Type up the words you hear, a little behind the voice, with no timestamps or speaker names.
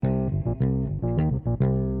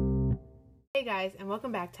Hey guys, and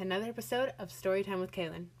welcome back to another episode of Storytime with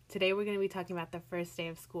Kaylin. Today we're going to be talking about the first day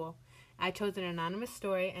of school. I chose an anonymous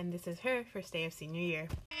story, and this is her first day of senior year.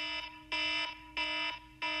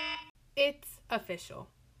 It's official.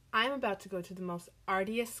 I'm about to go to the most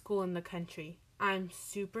artiest school in the country. I'm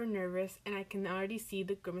super nervous, and I can already see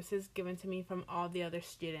the grimaces given to me from all the other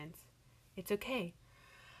students. It's okay.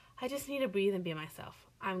 I just need to breathe and be myself.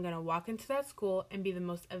 I'm going to walk into that school and be the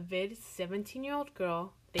most avid 17-year-old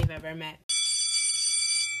girl they've ever met.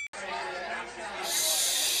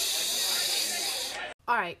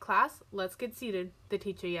 Alright, class, let's get seated, the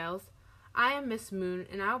teacher yells. I am Miss Moon,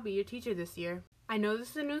 and I'll be your teacher this year. I know this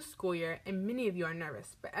is a new school year, and many of you are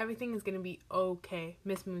nervous, but everything is going to be okay,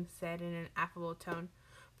 Miss Moon said in an affable tone.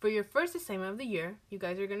 For your first assignment of the year, you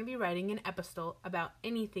guys are going to be writing an epistle about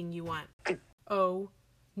anything you want. Oh,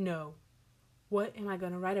 no. What am I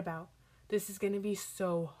going to write about? This is going to be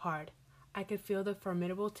so hard. I could feel the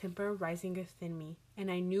formidable temper rising within me,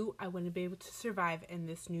 and I knew I wouldn't be able to survive in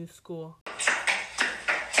this new school.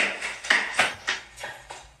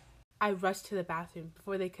 I rushed to the bathroom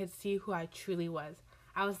before they could see who I truly was.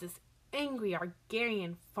 I was this angry,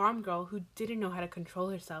 Argarian farm girl who didn't know how to control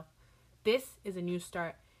herself. This is a new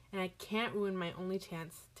start, and I can't ruin my only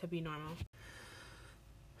chance to be normal.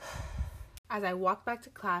 As I walked back to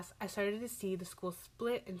class, I started to see the school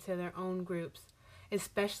split into their own groups,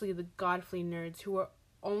 especially the Godfrey nerds who were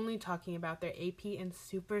only talking about their AP and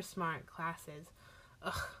super smart classes.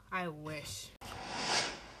 Ugh, I wish.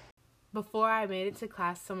 Before I made it to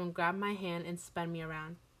class, someone grabbed my hand and spun me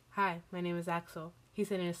around. Hi, my name is Axel, he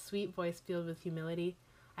said in a sweet voice filled with humility.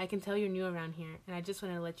 I can tell you're new around here, and I just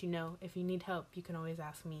wanted to let you know if you need help, you can always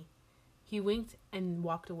ask me. He winked and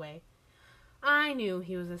walked away. I knew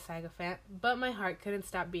he was a sycophant, but my heart couldn't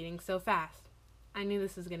stop beating so fast. I knew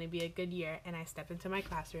this was going to be a good year, and I stepped into my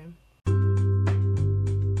classroom.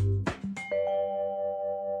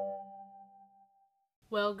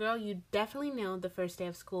 Well, girl, you definitely nailed the first day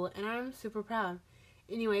of school, and I'm super proud.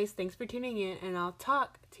 Anyways, thanks for tuning in, and I'll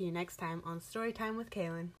talk to you next time on Storytime with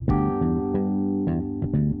Kaylin.